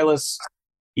treatment stylus,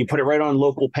 you put it right on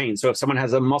local pain. So if someone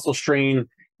has a muscle strain,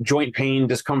 joint pain,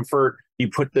 discomfort, you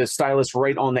put the stylus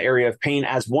right on the area of pain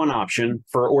as one option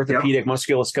for orthopedic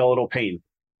musculoskeletal pain.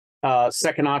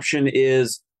 Second option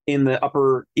is in the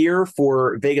upper ear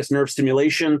for vagus nerve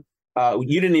stimulation.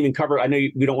 You didn't even cover, I know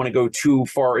we don't want to go too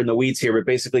far in the weeds here, but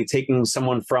basically taking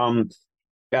someone from,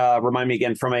 remind me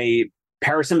again, from a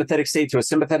parasympathetic state to a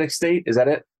sympathetic state. Is that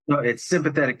it? No, it's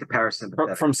sympathetic to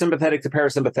parasympathetic. From sympathetic to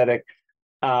parasympathetic.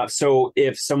 So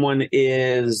if someone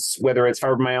is, whether it's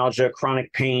fibromyalgia,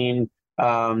 chronic pain,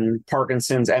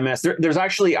 Parkinson's, MS. There's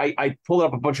actually, I pulled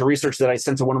up a bunch of research that I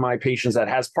sent to one of my patients that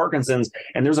has Parkinson's,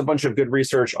 and there's a bunch of good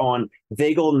research on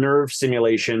vagal nerve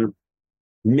stimulation,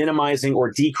 minimizing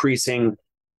or decreasing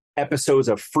episodes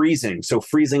of freezing. So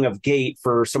freezing of gait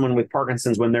for someone with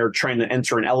Parkinson's when they're trying to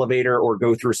enter an elevator or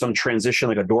go through some transition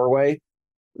like a doorway.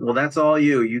 Well, that's all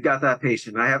you. You got that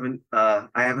patient. I haven't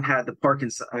had the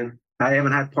Parkinson. I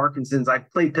haven't had Parkinson's. I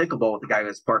played pickleball with the guy who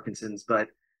has Parkinson's, but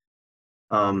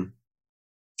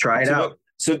try it out.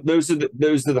 So those are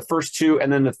the first two,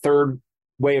 and then the third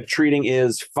way of treating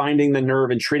is finding the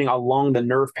nerve and treating along the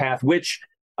nerve path, which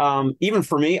even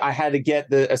for me, I had to get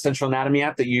the Essential Anatomy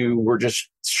app that you were just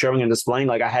showing and displaying.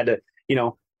 Like I had to,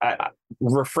 I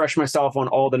refresh myself on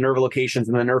all the nerve locations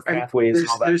and the nerve pathways.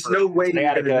 There's no way.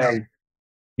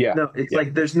 Yeah. No, it's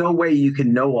like there's no way you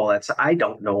can know all that. So I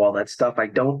don't know all that stuff. I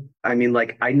know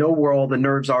where all the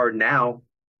nerves are now,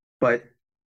 but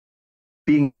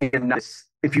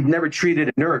if you've never treated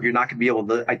a nerve, you're not going to be able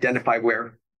to identify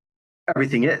where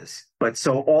everything is. But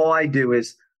so all I do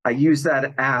is I use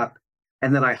that app,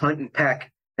 and then I hunt and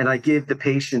peck, and I give the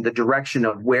patient the direction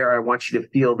of where I want you to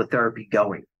feel the therapy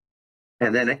going.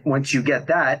 And then once you get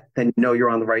that, then you know you're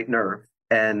on the right nerve,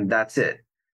 and that's it.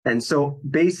 And so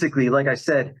basically, like I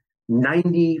said,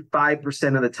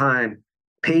 95% of the time,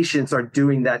 patients are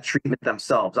doing that treatment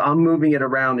themselves. I'm moving it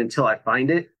around until I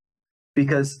find it,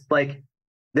 because like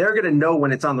they're going to know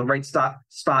when it's on the right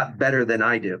spot better than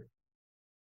I do.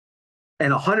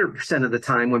 And 100% of the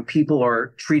time when people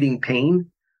are treating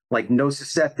pain, like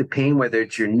nociceptive pain, whether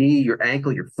it's your knee, your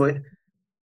ankle, your foot,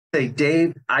 say,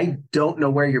 Dave, I don't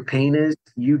know where your pain is.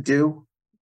 You do.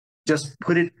 Just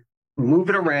move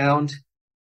it around,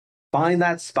 find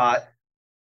that spot,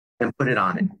 and put it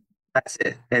on it. That's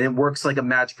it. And it works like a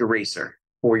magic eraser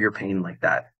for your pain like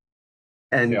that.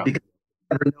 And because you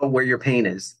never know where your pain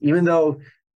is, even though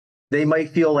they might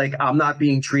feel like I'm not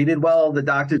being treated well, the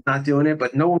doctor's not doing it,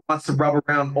 but no one wants to rub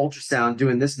around ultrasound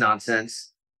doing this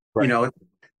nonsense. Right.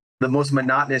 The most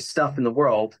monotonous stuff in the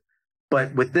world.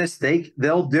 But with this,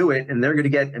 they'll do it, and they're going to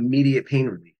get immediate pain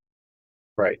relief.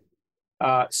 Right.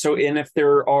 And if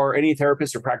there are any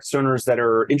therapists or practice owners that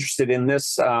are interested in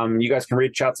this, you guys can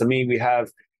reach out to me.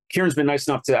 Kieran's been nice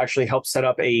enough to actually help set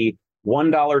up a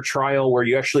 $1 trial where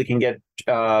you actually can get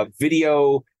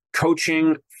video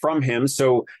coaching from him.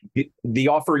 So the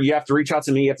offer, you have to reach out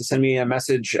to me. You have to send me a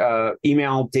message,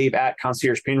 email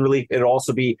Dave@Concierge Pain Relief. It'll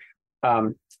also be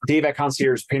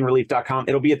Dave@conciergepainrelief.com.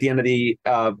 It'll be at the end of the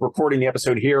recording the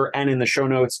episode here and in the show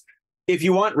notes. If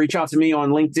you want, reach out to me on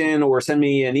LinkedIn or send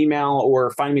me an email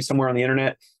or find me somewhere on the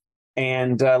internet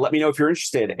and let me know if you're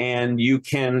interested. And you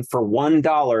can, for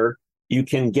 $1, you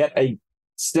can get a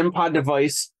StimPod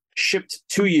device shipped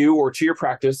to you or to your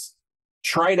practice.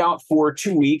 Try it out for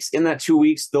 2 weeks. In that 2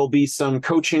 weeks, there'll be some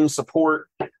coaching support,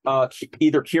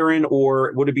 either Kieran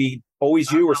or would it be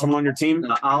always you or someone on your team?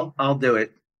 I'll do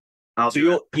it. What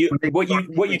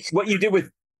you did with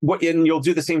and you'll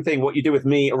do the same thing. What you did with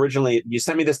me originally, you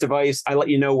sent me this device. I let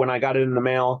you know when I got it in the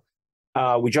mail.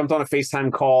 We jumped on a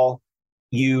FaceTime call.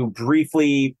 You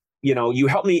briefly, you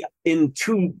helped me in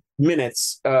 2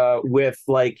 minutes with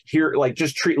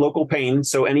just treat local pain.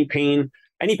 So any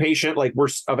patient, like we're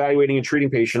evaluating and treating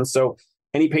patients. So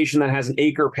any patient that has an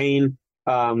ache or pain,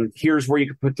 here's where you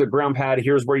can put the ground pad.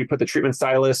 Here's where you put the treatment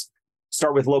stylus.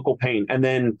 Start with local pain. And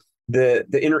then the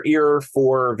inner ear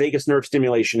for vagus nerve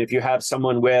stimulation. If you have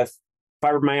someone with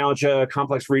fibromyalgia,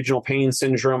 complex regional pain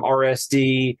syndrome,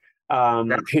 RSD,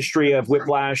 history of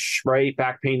whiplash, right?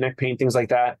 Back pain, neck pain, things like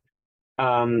that.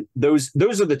 Those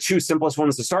are the two simplest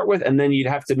ones to start with. And then you'd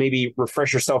have to maybe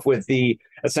refresh yourself with the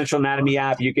Essential Anatomy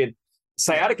app. You could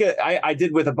sciatica. I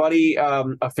did with a buddy,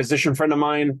 a physician friend of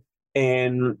mine,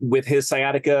 and with his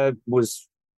sciatica was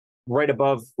right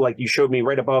above, like you showed me,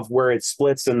 right above where it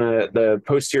splits in the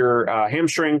posterior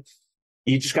hamstring.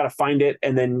 You just got to find it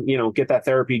and then, get that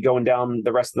therapy going down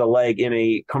the rest of the leg in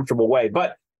a comfortable way.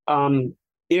 But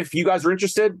if you guys are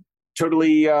interested,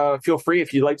 totally feel free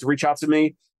if you'd like to reach out to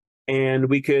me and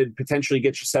we could potentially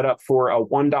get you set up for a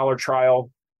 $1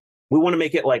 trial. We want to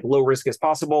make it like low risk as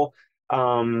possible.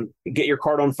 Get your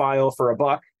card on file for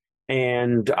 $1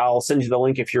 and I'll send you the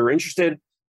link if you're interested.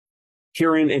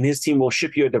 Kieran and his team will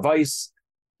ship you a device.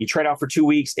 You try it out for 2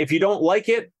 weeks. If you don't like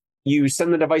it, you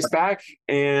send the device back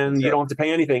and you don't have to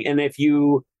pay anything. And if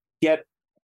you get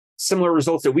similar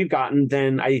results that we've gotten,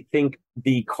 then I think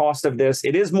the cost of this,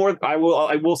 it is more, I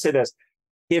will say this.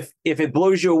 If it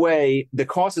blows you away, the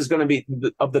cost is going to be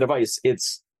of the device.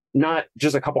 It's not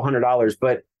just a couple $100,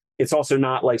 but it's also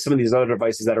not like some of these other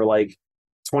devices that are like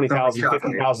 20,000,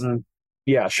 50,000.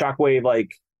 Yeah. Shockwave,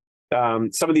 like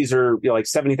Some of these are like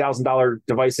 $70,000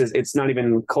 devices. It's not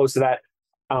even close to that.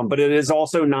 But it is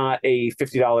also not a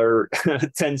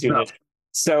 $50 TENS unit. No.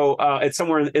 So it's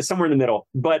somewhere in the middle.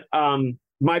 But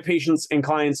my patients and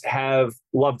clients have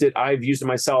loved it. I've used it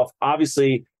myself.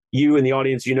 Obviously, you in the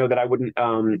audience, you know that I wouldn't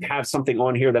have something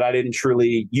on here that I didn't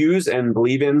truly use and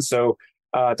believe in. So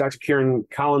Dr. Kieran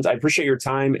Collins, I appreciate your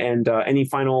time, and any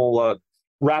final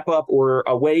wrap up or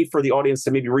a way for the audience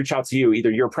to maybe reach out to you, either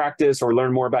your practice or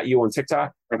learn more about you on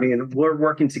TikTok? I mean, we're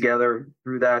working together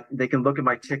through that. They can look at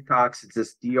my TikToks. It's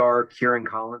just Dr. Kieran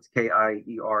Collins,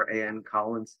 Kieran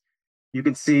Collins. You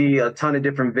can see a ton of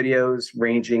different videos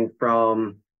ranging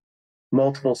from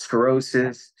multiple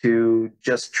sclerosis to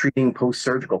just treating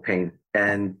post-surgical pain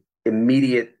and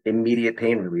immediate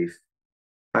pain relief.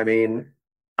 I mean,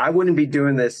 I wouldn't be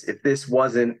doing this if this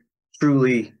wasn't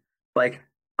truly, like,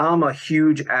 I'm a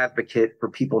huge advocate for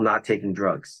people not taking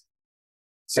drugs.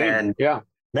 Same. And yeah,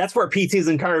 that's where PTs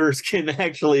and chiros can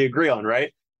actually agree on,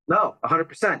 right? No,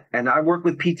 100%. And I work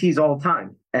with PTs all the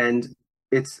time. And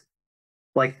it's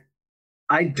like,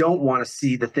 I don't want to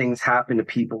see the things happen to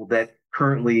people that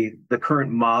the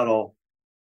current model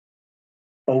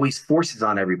always forces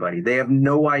on everybody. They have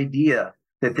no idea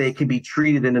that they can be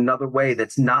treated in another way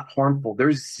that's not harmful.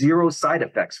 There's zero side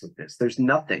effects with this. There's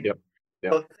nothing. Yep.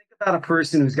 So think about a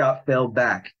person who's got failed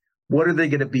back. What are they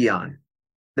going to be on?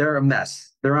 They're a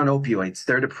mess. They're on opioids.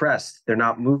 They're depressed. They're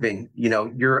not moving. You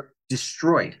know, you're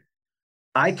destroyed.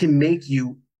 I can make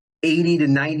you 80 to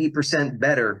 90%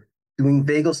 better doing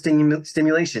vagal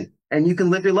stimulation, and you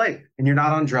can live your life and you're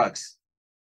not on drugs.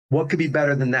 What could be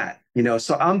better than that? You know,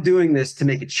 so I'm doing this to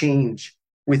make a change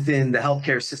within the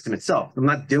healthcare system itself. I'm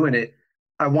not doing it.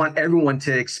 I want everyone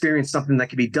to experience something that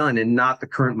can be done and not the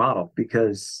current model,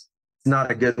 because it's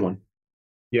not a good one.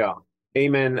 Yeah.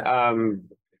 Amen.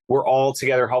 We're all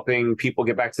together helping people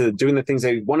get back to doing the things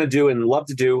they want to do and love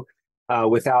to do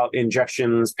without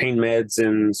injections, pain meds,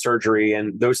 and surgery.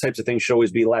 And those types of things should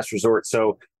always be last resort.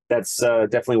 So that's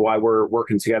definitely why we're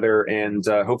working together. And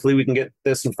hopefully we can get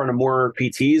this in front of more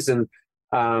PTs and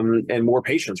more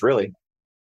patients, really.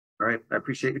 All right. I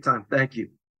appreciate your time. Thank you.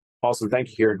 Awesome. Thank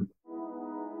you, Kieran.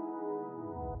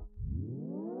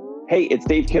 Hey, it's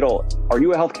Dave Kittle. Are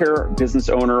you a healthcare business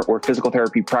owner or physical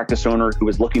therapy practice owner who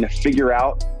is looking to figure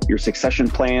out your succession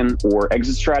plan or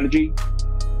exit strategy?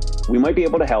 We might be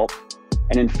able to help.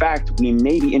 And in fact, we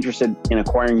may be interested in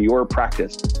acquiring your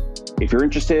practice. If you're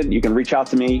interested, you can reach out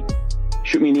to me.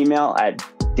 Shoot me an email at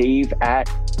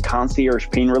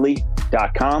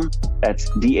dave@conciergepainrelief.com.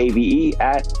 That's DAVE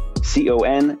at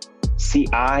CONCIERGE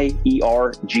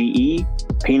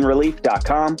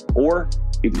painrelief.com. Or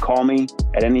you can call me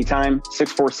at any time,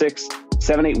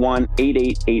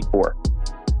 646-781-8884.